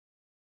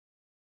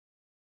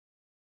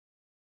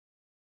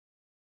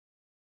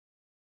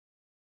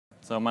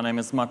So my name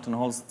is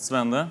Holst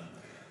Swende,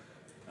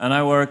 and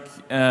I work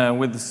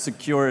with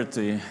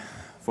security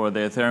for the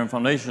Ethereum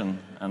Foundation,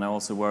 and I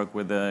also work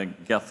with the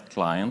Geth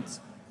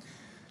client.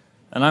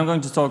 And I'm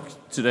going to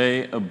talk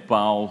today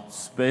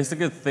about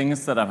basically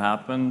things that have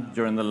happened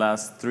during the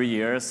last 3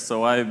 years.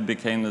 So I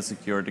became the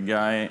security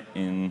guy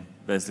in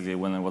basically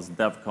when it was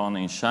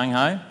Devcon in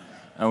Shanghai,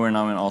 and we're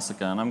now in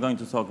Osaka. And I'm going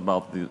to talk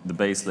about the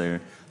Baselayer,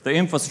 the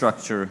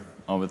infrastructure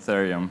of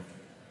Ethereum.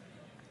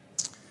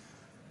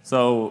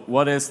 So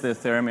what is the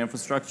Ethereum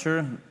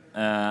infrastructure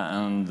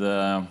and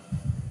the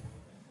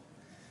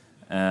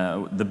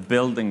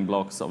building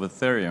blocks of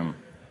Ethereum?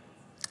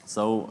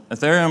 So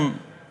Ethereum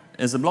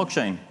is a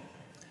blockchain.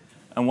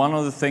 And one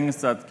of the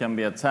things that can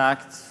be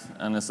attacked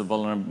and is a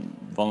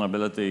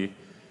vulnerability,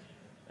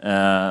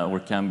 or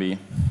can be,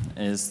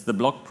 is the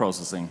block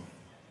processing.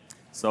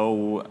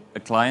 So a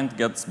client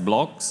gets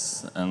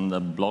blocks, and the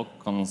block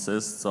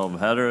consists of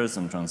headers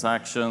and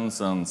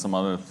transactions and some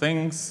other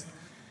things.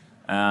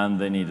 And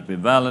they need to be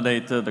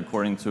validated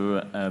according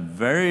to a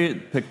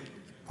very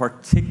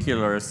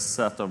particular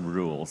set of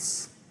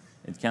rules.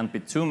 It can't be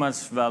too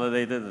much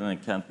validated, and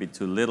it can't be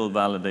too little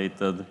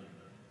validated.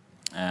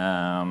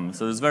 So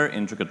there's very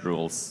intricate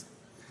rules,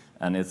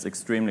 and it's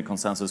extremely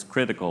consensus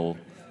critical,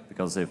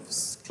 because if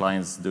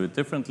clients do it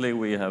differently,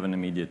 we have an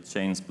immediate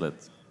chain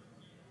split.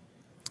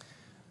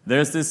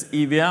 There's this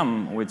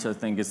EVM, which I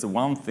think is the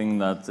one thing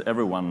that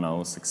everyone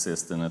knows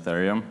exists in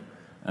Ethereum,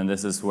 and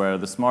this is where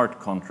the smart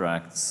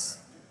contracts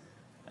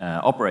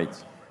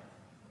operate.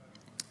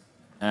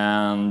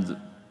 And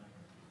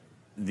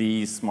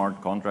these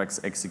smart contracts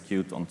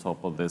execute on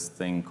top of this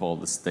thing called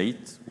the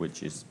state,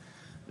 which is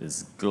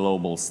this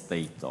global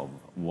state of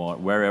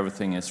where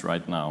everything is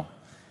right now,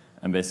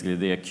 and basically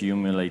the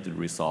accumulated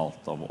result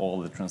of all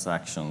the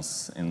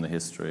transactions in the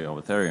history of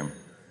Ethereum.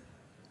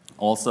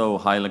 Also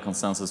highly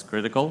consensus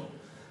critical,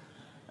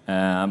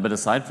 but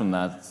aside from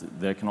that,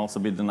 there can also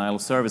be denial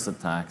of service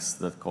attacks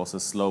that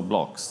causes slow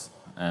blocks,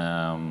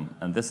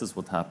 and this is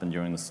what happened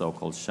during the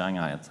so-called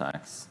Shanghai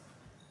attacks.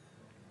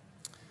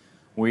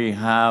 We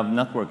have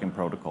networking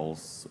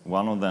protocols.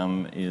 One of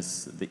them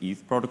is the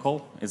ETH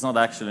protocol. It's not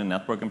actually a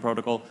networking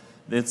protocol.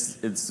 It's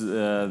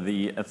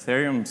the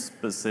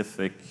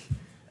Ethereum-specific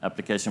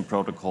application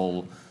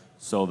protocol,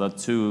 so that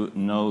two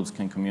nodes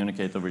can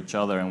communicate over each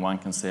other, and one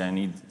can say, I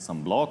need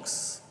some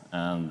blocks,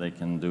 and they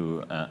can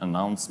do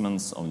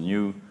announcements of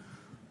new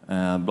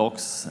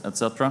blocks,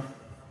 etc.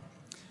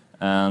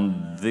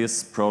 And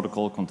this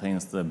protocol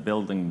contains the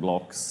building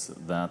blocks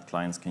that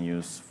clients can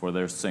use for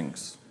their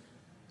syncs.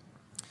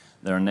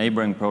 There are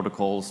neighboring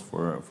protocols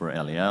for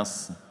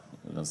LES,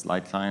 that's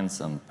light clients,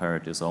 and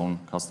Parity's own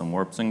custom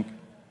warp sync.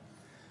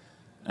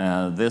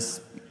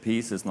 This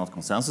piece is not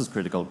consensus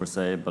critical per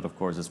se, but of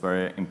course it's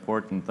very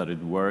important that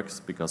it works,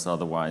 because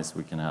otherwise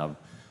we can have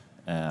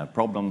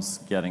problems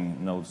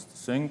getting nodes to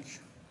sync,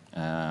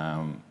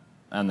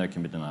 and there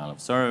can be denial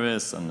of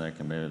service, and there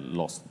can be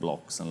lost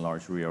blocks and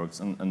large reorgs,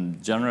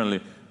 and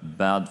generally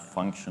bad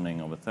functioning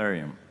of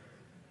Ethereum.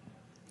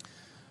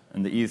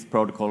 And the ETH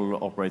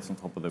protocol operates on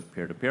top of the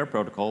peer-to-peer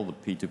protocol, the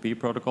P2P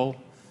protocol,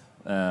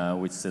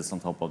 which sits on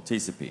top of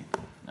TCP.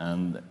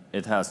 And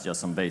it has just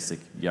some basic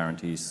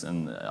guarantees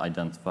and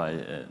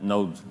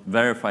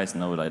verifies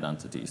node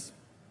identities.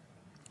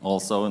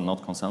 Also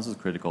not consensus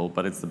critical,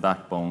 but it's the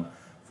backbone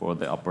for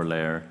the upper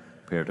layer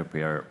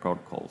peer-to-peer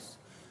protocols.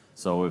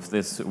 So if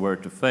this were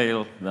to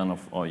fail, then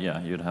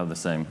you'd have the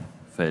same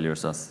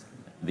failures as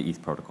the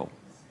ETH protocol.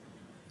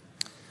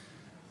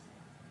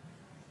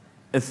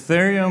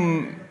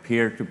 Ethereum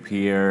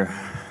peer-to-peer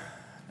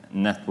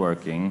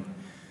networking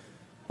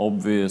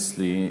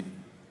obviously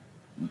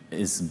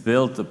is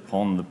built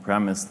upon the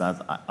premise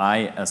that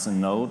I, as a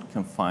node,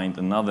 can find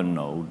another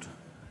node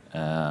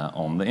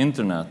on the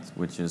internet,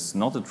 which is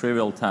not a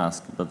trivial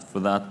task, but for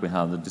that we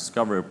have the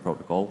discovery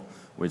protocol,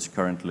 which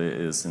currently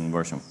is in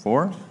version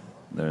 4.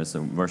 There is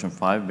a version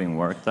 5 being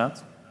worked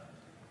at.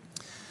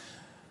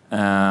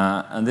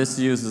 And this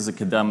uses a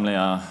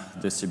Kademlia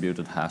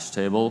distributed hash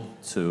table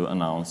to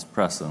announce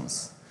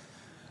presence.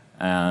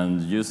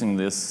 And using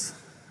this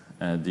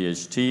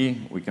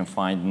DHT, we can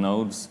find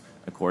nodes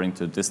according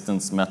to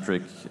distance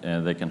metric.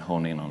 They can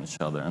hone in on each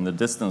other. And the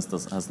distance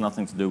has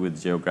nothing to do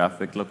with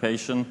geographic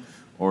location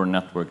or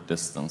network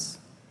distance.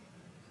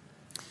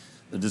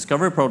 The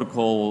discovery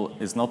protocol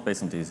is not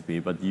based on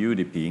TCP, but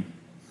UDP.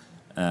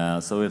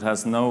 So it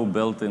has no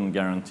built-in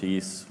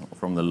guarantees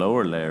from the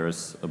lower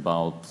layers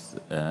about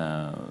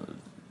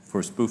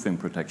for spoofing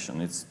protection.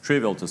 It's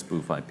trivial to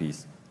spoof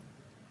IPs.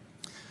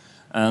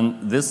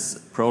 And this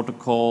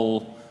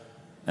protocol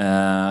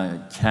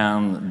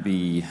can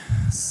be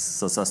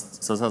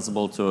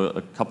susceptible to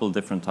a couple of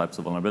different types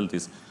of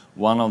vulnerabilities.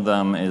 One of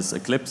them is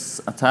eclipse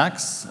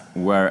attacks,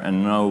 where a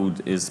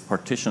node is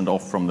partitioned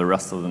off from the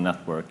rest of the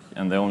network,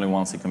 and the only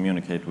ones they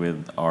communicate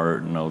with are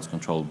nodes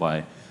controlled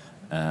by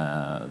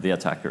the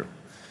attacker.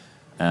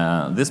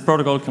 This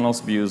protocol can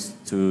also be used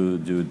to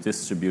do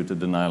distributed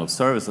denial of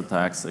service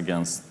attacks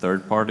against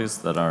third parties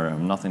that are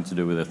nothing to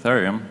do with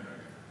Ethereum.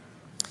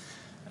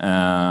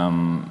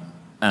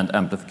 and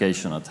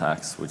amplification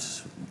attacks,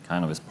 which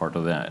kind of is part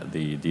of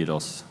the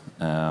DDoS.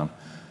 And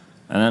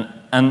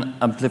an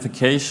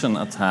amplification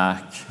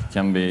attack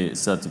can be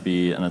said to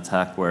be an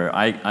attack where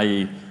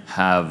I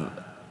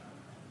have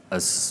a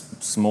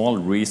small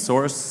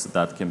resource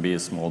that can be a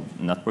small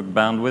network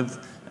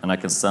bandwidth, and I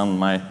can send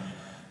my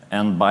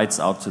end bytes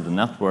out to the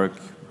network,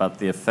 but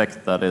the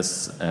effect that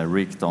is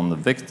wreaked on the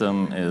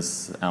victim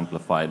is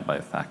amplified by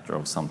a factor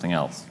of something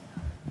else.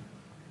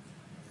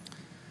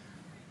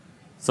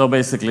 So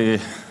basically,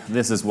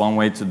 this is one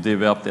way to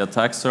divvy up the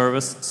attack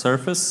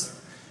surface.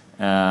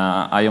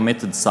 I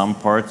omitted some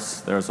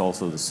parts. There's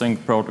also the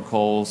sync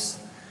protocols,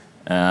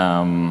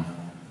 but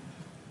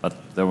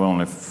there were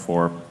only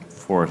four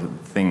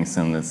things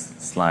in this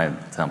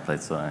slide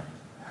template, so I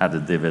had to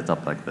divvy it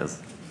up like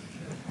this.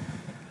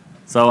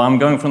 So I'm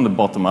going from the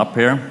bottom up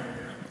here.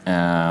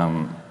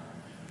 And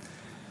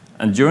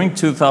during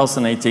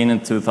 2018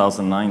 and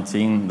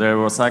 2019, there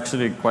was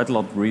actually quite a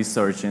lot of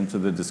research into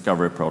the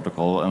discovery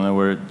protocol, and there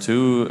were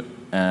two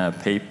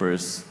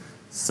papers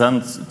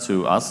sent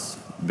to us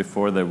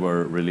before they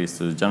were released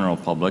to the general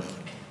public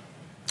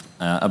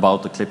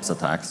about eclipse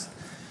attacks.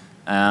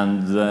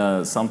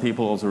 And some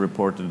people also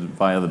reported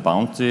via the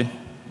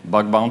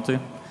bug bounty,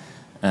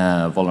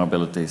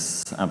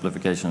 vulnerabilities,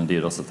 amplification, and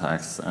DDoS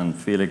attacks. And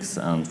Felix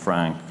and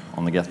Frank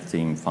on the Geth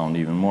team found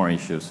even more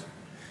issues.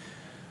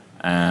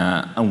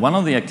 And one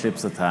of the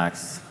eclipse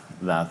attacks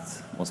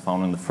that was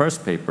found in the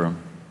first paper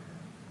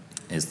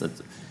is that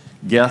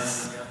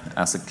Geth,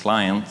 as a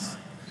client,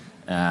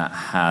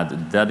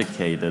 had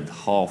dedicated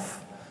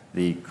half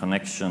the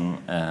connection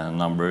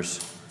numbers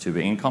to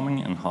be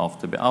incoming and half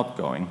to be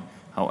outgoing.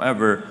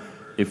 However,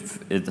 if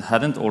it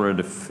hadn't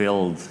already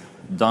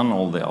done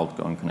all the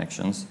outgoing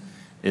connections,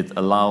 it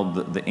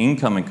allowed the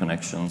incoming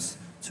connections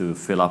to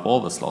fill up all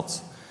the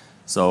slots.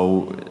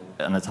 So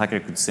an attacker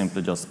could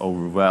simply just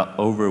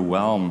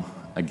overwhelm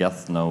a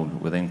Geth node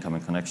with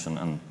incoming connection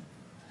and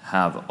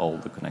have all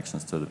the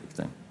connections to the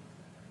victim.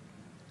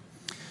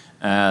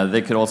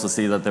 They could also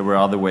see that there were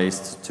other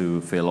ways to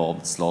fill all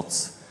the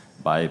slots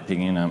by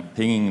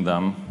pinging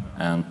them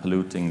and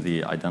polluting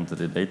the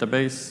identity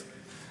database.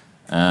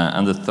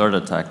 And the third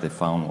attack they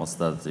found was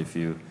that if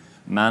you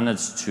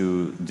manage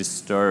to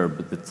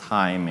disturb the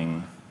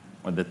timing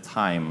or the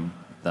time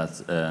that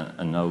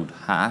a node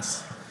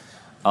has,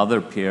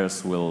 other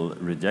peers will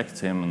reject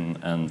him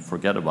and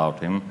forget about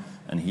him,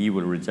 and he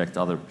will reject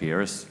other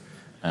peers,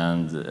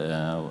 and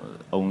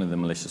only the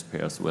malicious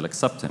peers will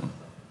accept him.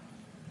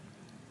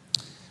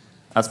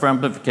 As for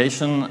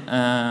amplification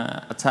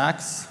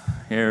attacks,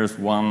 here's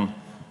one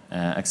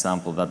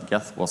example that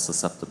Geth was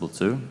susceptible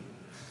to.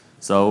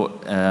 So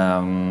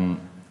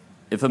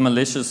if a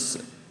malicious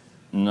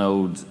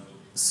node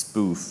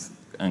spoof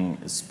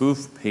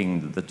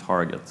pinged the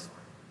target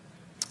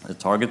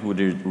would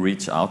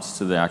reach out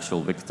to the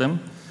actual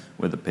victim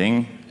with a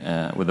ping,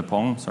 and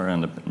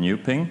a new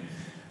ping,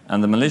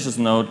 and the malicious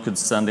node could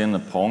send in a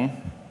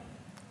pong,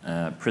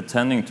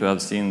 pretending to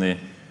have seen the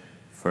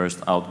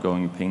first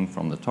outgoing ping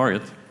from the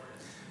target.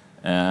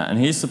 And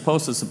he's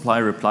supposed to supply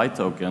a reply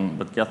token,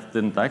 but Geth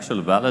didn't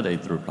actually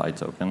validate the reply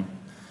token.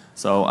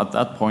 So at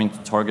that point,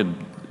 the target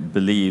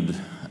believed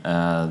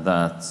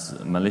that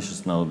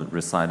malicious node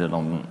resided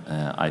on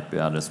IP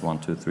address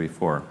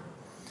 1234.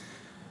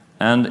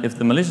 And if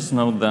the malicious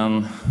node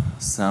then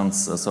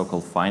sends a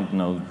so-called find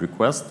node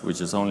request, which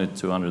is only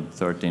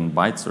 213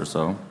 bytes or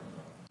so,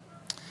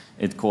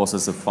 it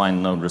causes a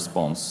find node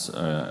response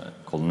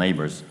called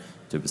neighbors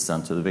to be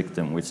sent to the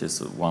victim, which is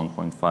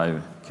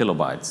 1.5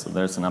 kilobytes. So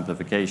there's an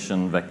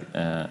amplification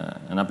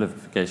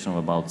of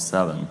about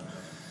 7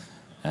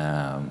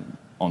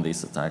 on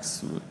these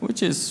attacks,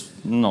 which is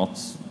not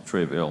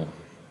trivial.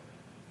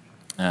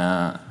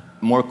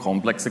 More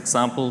complex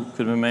example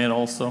could be made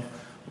also,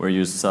 where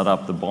you set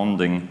up the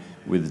bonding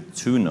with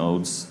 2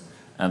 nodes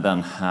and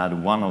then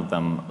had one of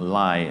them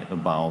lie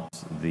about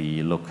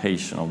the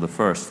location of the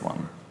first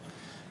one.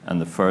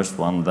 And the first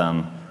one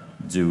then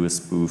do a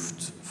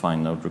spoofed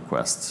find node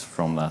request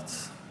from that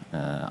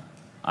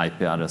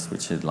IP address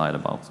which it lied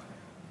about,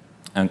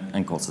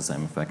 and cause the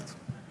same effect.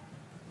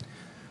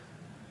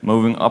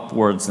 Moving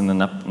upwards in the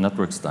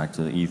network stack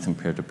to the Ether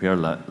peer-to-peer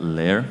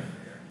layer,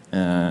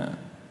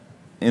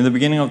 in the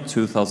beginning of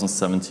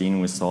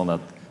 2017 we saw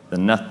that the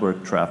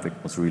network traffic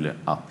was really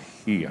up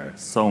here,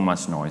 so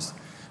much noise.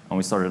 And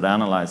we started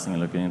analyzing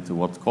and looking into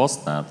what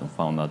caused that, and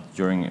found that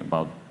during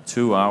about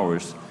 2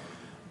 hours,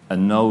 a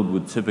node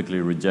would typically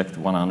reject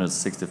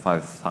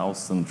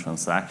 165,000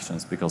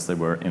 transactions because they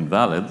were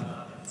invalid.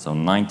 So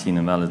 19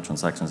 invalid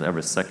transactions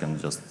every second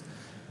just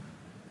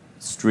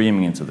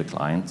streaming into the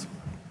client.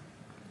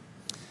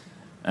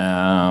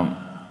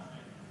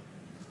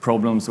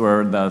 Problems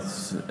were that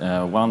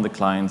one of the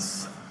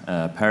clients,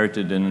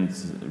 Parity, didn't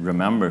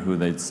remember who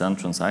they'd sent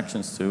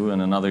transactions to,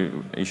 and another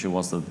issue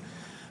was that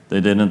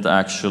they didn't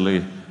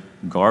actually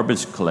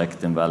garbage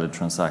collect invalid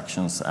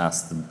transactions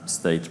as the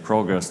state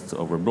progressed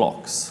over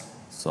blocks.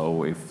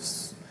 So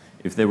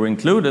if they were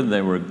included,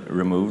 they were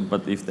removed,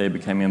 but if they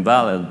became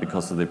invalid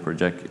because of the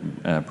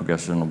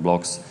progression of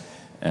blocks,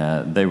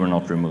 they were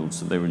not removed,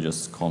 so they were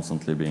just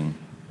constantly being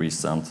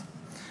resent.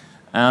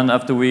 And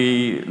after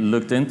we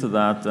looked into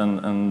that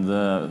and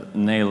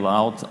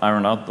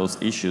ironed out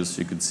those issues,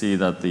 you could see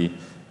that the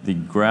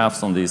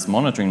graphs on these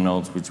monitoring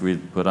nodes, which we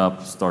put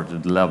up,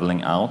 started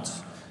leveling out,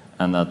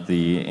 and that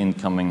the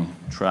incoming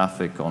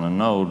traffic on a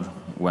node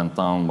went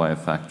down by a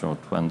factor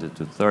of 20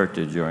 to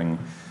 30 during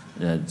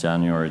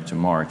January to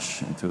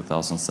March in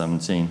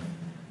 2017.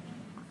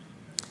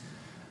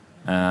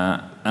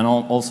 And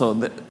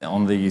also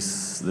on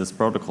this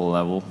protocol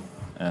level,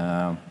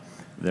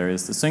 there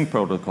is the sync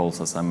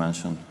protocols, as I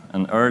mentioned.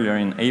 And earlier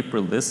in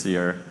April this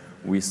year,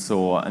 we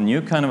saw a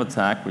new kind of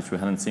attack, which we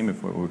hadn't seen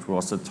before, which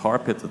was a tar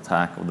pit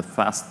attack of the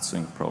fast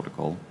sync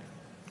protocol,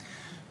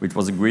 which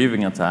was a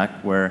grieving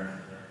attack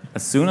where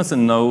as soon as a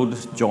node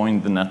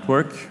joined the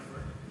network,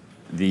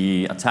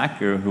 the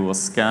attacker who was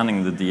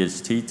scanning the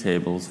DHT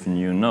tables for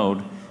new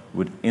node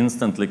would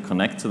instantly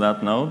connect to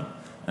that node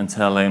and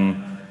tell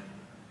him,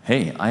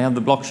 hey, I have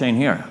the blockchain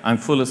here. I'm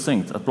fully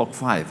synced at block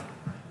 5.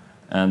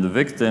 And the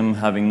victim,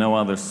 having no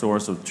other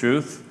source of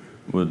truth,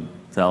 would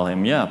tell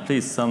him, yeah,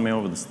 please send me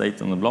over the state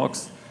on the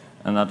blocks.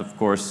 And that, of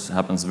course,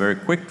 happens very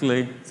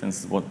quickly,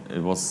 since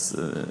it was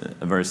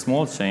a very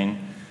small chain.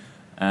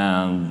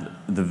 And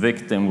the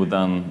victim would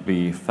then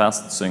be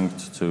fast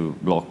synced to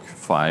block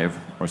 5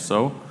 or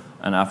so.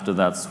 And after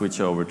that, switch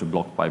over to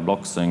block by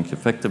block sync,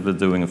 effectively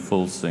doing a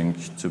full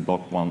sync to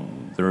block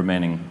 1, the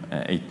remaining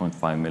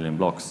 8.5 million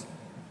blocks.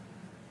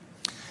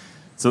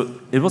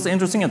 So it was an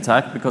interesting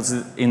attack because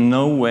in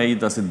no way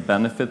does it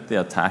benefit the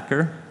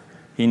attacker.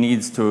 He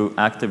needs to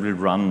actively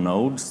run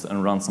nodes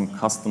and run some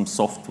custom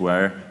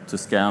software to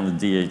scan the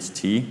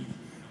DHT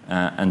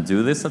and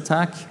do this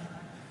attack,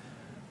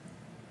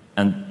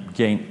 and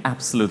gain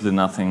absolutely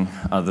nothing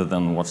other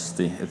than watch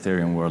the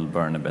Ethereum world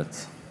burn a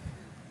bit.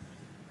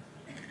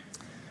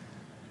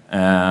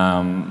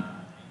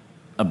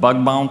 A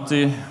bug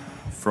bounty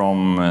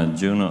from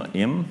Juno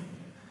Im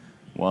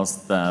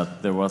was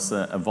that there was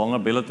a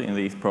vulnerability in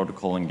the ETH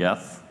protocol in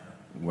Geth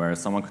where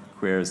someone could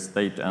query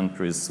state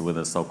entries with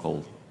a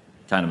so-called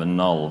kind of a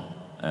null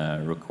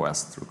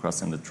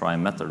requesting the try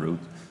meta route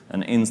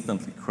and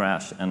instantly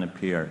crash and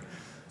appear.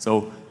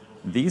 So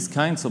these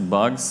kinds of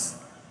bugs,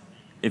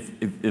 if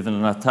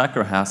an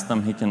attacker has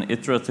them, he can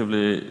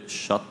iteratively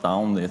shut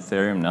down the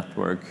Ethereum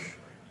network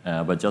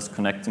by just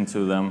connecting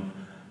to them,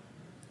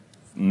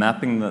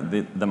 mapping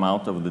them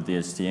out of the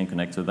DHT and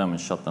connect to them and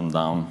shut them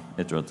down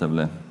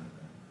iteratively,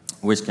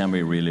 which can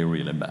be really,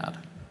 really bad.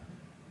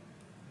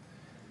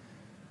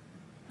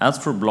 As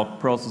for block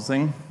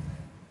processing,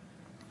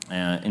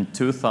 in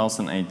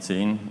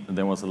 2018,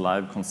 there was a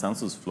live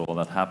consensus flaw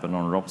that happened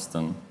on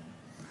Ropsten.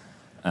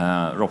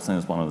 Ropsten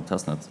is one of the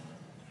testnets.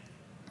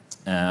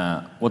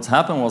 What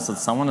happened was that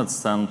someone had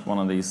sent one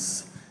of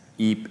these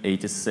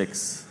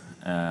EIP86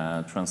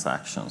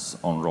 transactions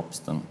on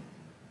Ropsten.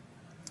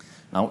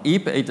 Now,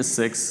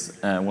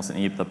 EIP86 was an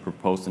EIP that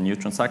proposed a new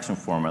transaction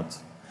format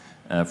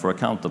for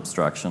account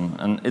abstraction,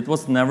 and it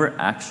was never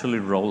actually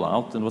rolled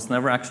out. It was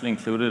never actually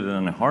included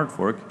in a hard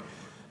fork,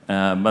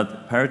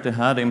 but Parity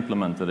had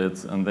implemented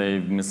it, and they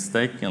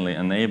mistakenly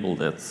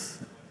enabled it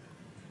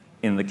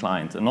in the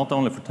client, and not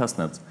only for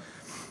testnet.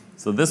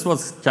 So this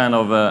was kind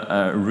of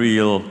a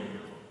real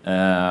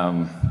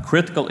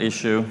critical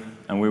issue,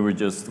 and we were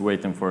just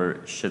waiting for,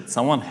 shit,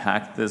 someone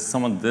hacked this,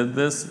 someone did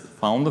this,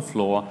 found the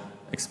flaw,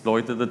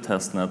 exploited the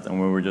testnet,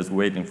 and we were just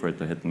waiting for it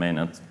to hit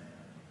mainnet.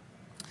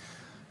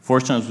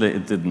 Fortunately,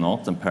 it did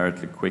not, and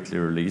Parity quickly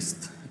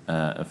released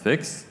a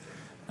fix.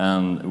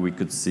 And we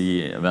could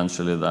see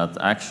eventually that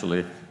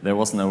actually there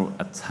was no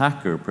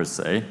attacker per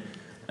se.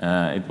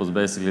 It was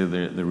basically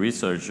the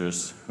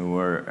researchers who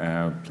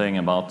were playing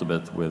about a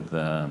bit with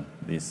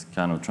these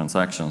kind of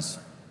transactions.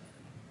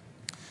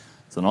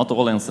 So not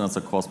all incidents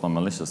are caused by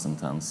malicious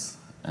intents.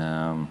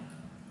 And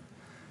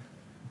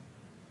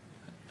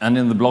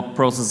in the block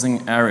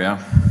processing area,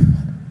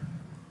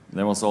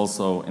 there was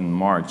also, in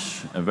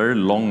March, a very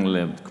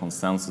long-lived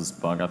consensus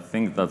bug. I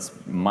think that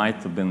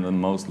might have been the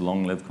most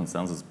long-lived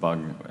consensus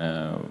bug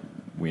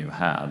we've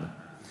had,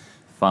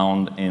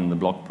 found in the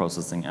block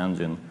processing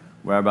engine,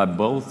 whereby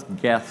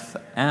both Geth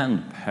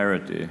and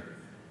Parity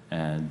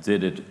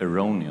did it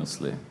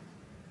erroneously.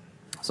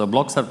 So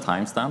blocks have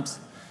timestamps.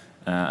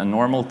 A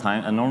normal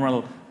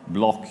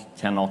block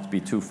cannot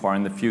be too far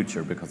in the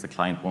future because the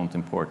client won't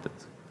import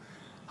it.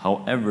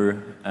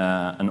 However,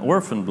 an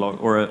orphan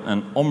block or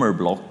an OMER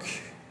block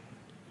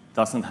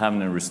doesn't have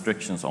any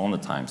restrictions on the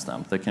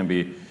timestamp. They can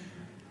be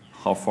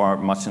how far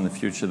much in the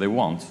future they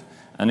want.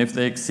 And if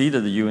they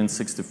exceeded the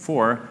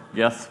UN64,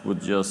 Geth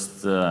would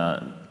just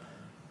wrap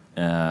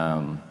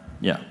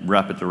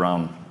it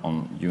around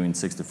on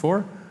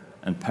UN64,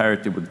 and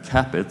Parity would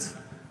cap it.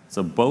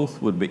 So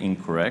both would be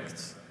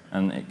incorrect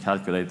and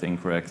calculate the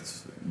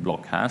incorrect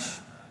block hash.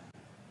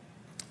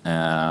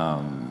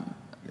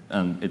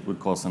 And it would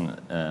cause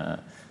a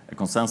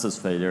consensus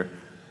failure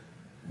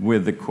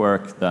with the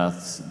quirk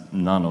that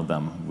none of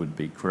them would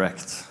be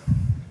correct.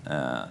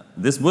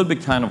 This would be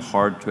kind of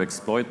hard to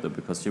exploit, though,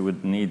 because you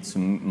would need to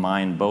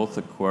mine both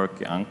a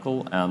quirky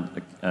uncle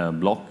and a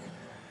block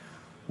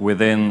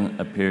within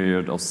a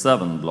period of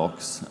 7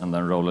 blocks and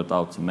then roll it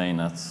out to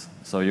mainnet.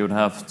 So you would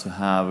have to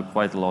have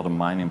quite a lot of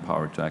mining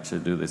power to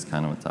actually do this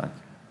kind of attack.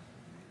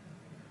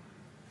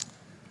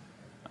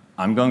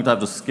 I'm going to have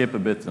to skip a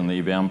bit in the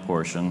EVM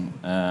portion.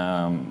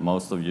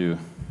 Most of you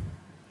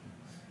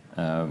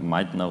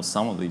might know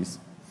some of these.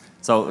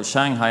 So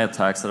Shanghai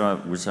attacks,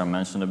 which I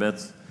mentioned a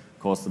bit,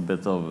 caused a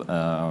bit of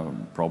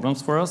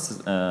problems for us.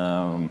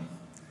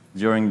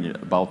 During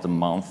about a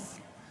month,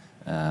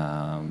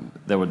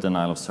 there were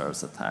denial of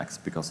service attacks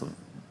because of,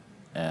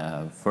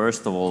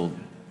 first of all,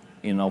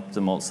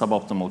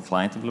 suboptimal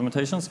client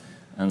implementations,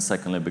 and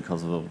secondly,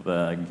 because of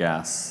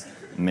gas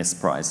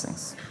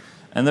mispricings.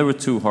 And there were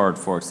 2 hard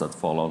forks that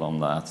followed on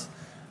that.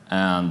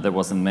 And there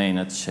was a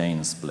mainnet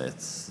chain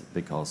split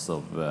because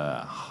of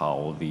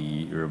how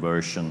the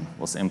reversion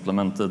was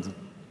implemented.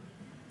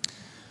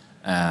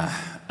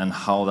 And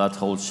how that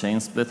whole chain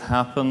split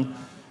happened.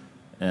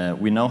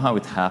 We know how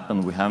it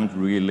happened. We haven't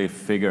really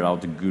figured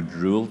out a good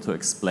rule to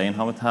explain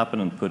how it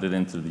happened and put it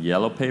into the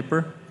yellow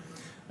paper.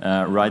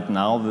 Right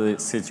now, the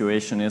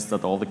situation is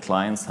that all the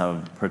clients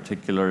have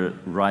particular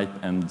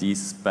RIPE-MD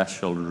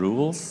special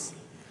rules.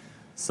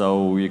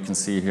 So you can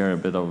see here a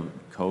bit of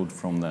code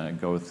from the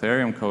Go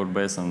Ethereum code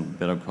base and a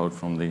bit of code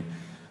from the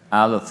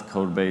Aleph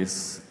code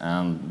base,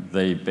 and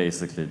they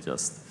basically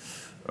just,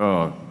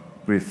 oh,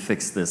 we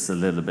fixed this a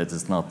little bit.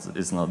 It's not,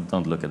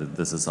 don't look at it,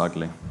 this is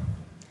ugly.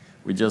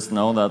 We just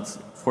know that,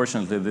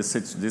 fortunately,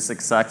 this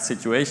exact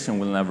situation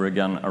will never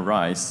again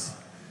arise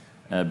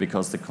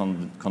because the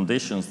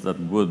conditions that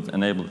would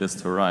enable this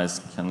to arise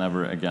can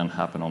never again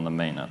happen on the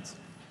mainnet.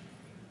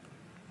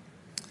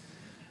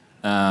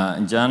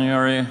 In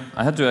January,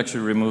 I had to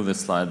actually remove this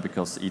slide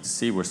because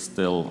ETC were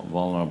still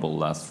vulnerable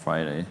last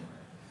Friday.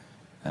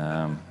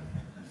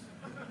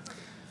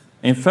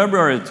 In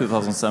February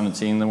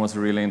 2017, there was a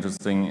really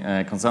interesting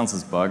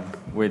consensus bug,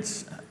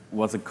 which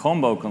was a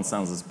combo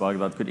consensus bug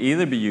that could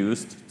either be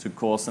used to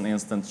cause an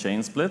instant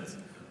chain split,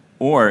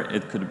 or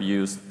it could be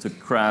used to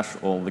crash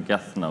all the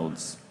Geth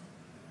nodes.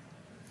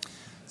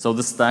 So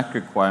the stack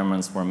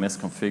requirements were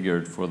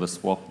misconfigured for the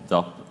swap,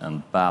 dump,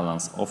 and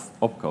balance of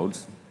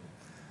opcodes.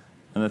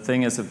 And the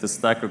thing is, if the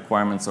stack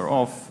requirements are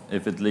off,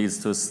 if it leads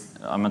to,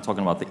 I'm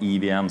talking about the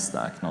EVM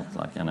stack, not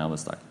like any other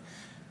stack.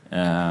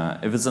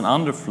 If it's an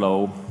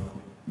underflow,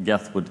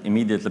 Geth would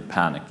immediately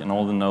panic, and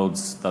all the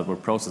nodes that were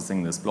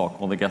processing this block,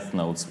 all the Geth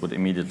nodes would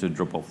immediately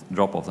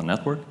drop off the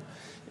network.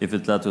 If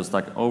it led to a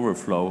stack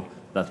overflow,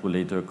 that would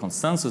lead to a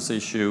consensus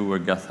issue where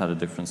Geth had a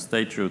different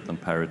state root than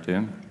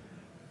parity,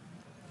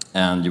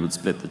 and you would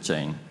split the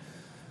chain.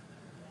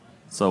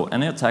 So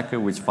any attacker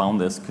which found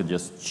this could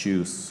just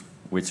choose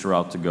which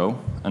route to go,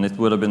 and it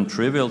would have been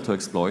trivial to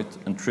exploit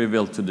and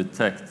trivial to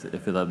detect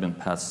if it had been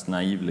patched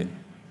naively.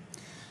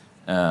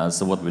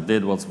 So what we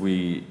did was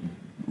we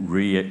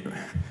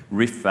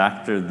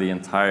refactored the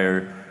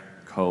entire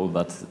code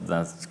that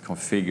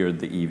configured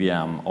the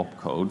EVM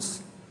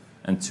opcodes,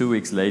 and 2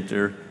 weeks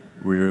later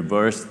we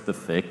reversed the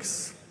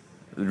fix,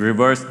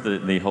 reversed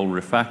the whole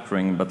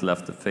refactoring, but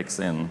left the fix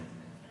in.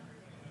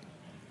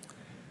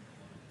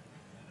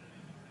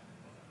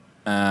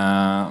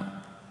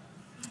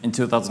 In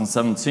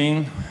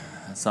 2017,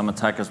 some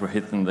attackers were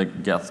hitting the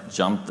Geth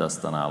jump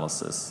test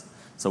analysis.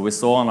 So we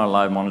saw on our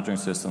live monitoring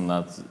system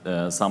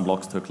that some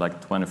blocks took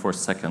like 24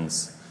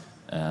 seconds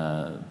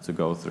to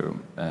go through.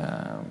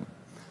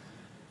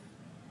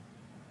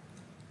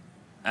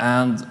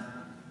 And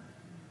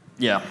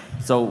yeah,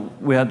 so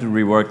we had to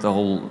rework the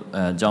whole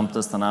jump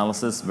test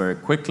analysis very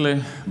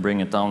quickly,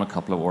 bring it down a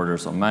couple of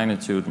orders of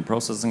magnitude in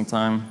processing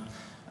time.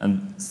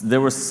 And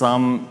there were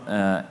some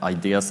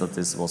ideas that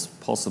this was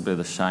possibly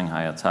the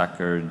Shanghai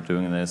attacker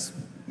doing this.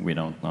 We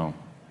don't know.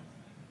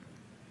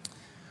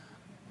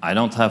 I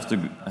don't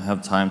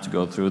have time to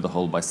go through the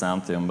whole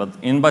Byzantium, but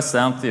in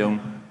Byzantium,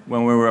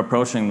 when we were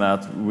approaching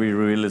that, we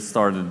really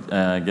started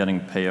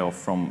getting payoff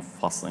from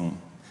fuzzing.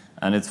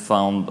 And it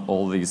found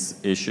all these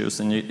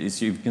issues. And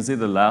you can see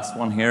the last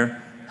one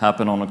here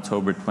happened on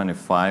October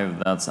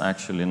 25. That's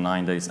actually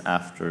 9 days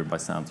after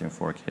Byzantium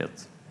fork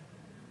hit.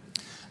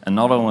 And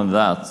not only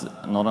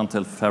that, not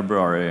until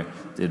February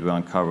did we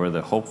uncover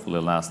the hopefully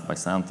last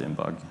Byzantium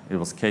bug. It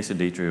was Casey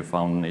Dietrich who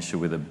found an issue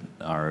with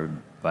our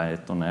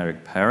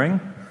bitoneric pairing,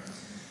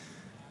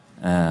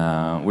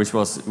 which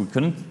was, we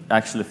couldn't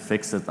actually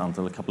fix it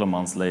until a couple of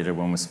months later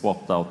when we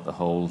swapped out the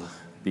whole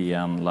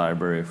BN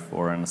library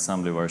for an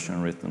assembly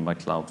version written by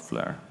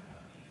Cloudflare.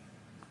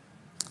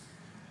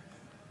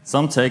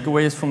 Some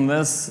takeaways from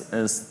this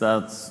is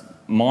that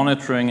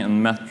monitoring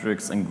and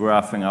metrics and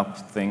graphing up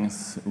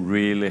things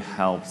really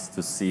helps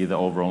to see the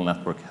overall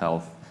network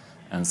health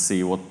and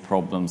see what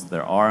problems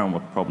there are and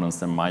what problems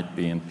there might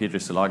be. And Peter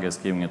Silaga is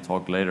giving a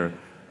talk later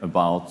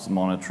about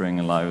monitoring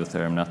a live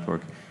Ethereum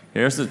network.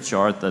 Here's a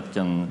chart that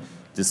can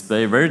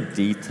display very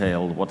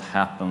detailed what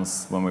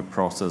happens when we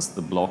process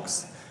the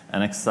blocks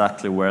and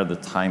exactly where the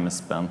time is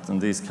spent.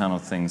 And these kind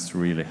of things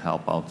really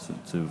help out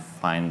to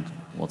find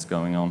what's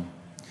going on.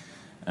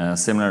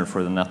 Similar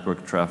for the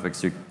network traffic,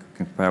 so you can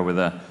compare with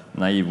the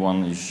naive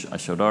one I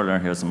showed earlier.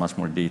 Here's a much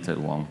more detailed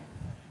one.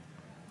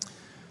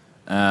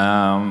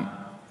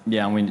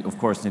 Yeah, and we of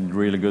course need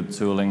really good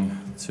tooling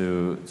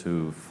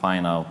to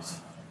find out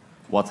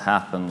what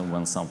happened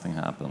when something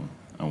happened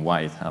and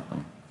why it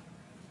happened.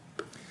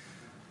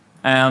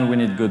 And we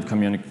need good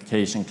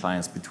communication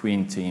clients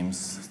between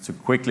teams to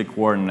quickly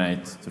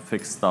coordinate to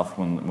fix stuff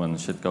when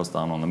shit goes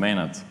down on the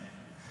mainnet.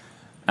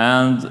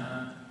 And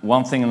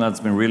one thing that's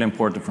been really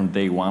important from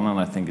day one, and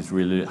I think it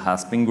really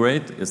has been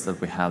great, is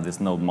that we have this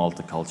node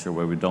multi-culture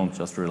where we don't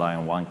just rely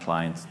on one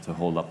client to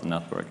hold up the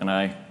network. And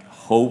I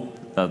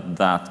hope that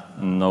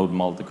that node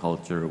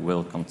multi-culture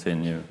will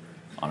continue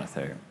on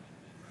Ethereum.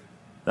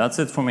 That's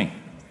it for me.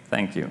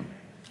 Thank you.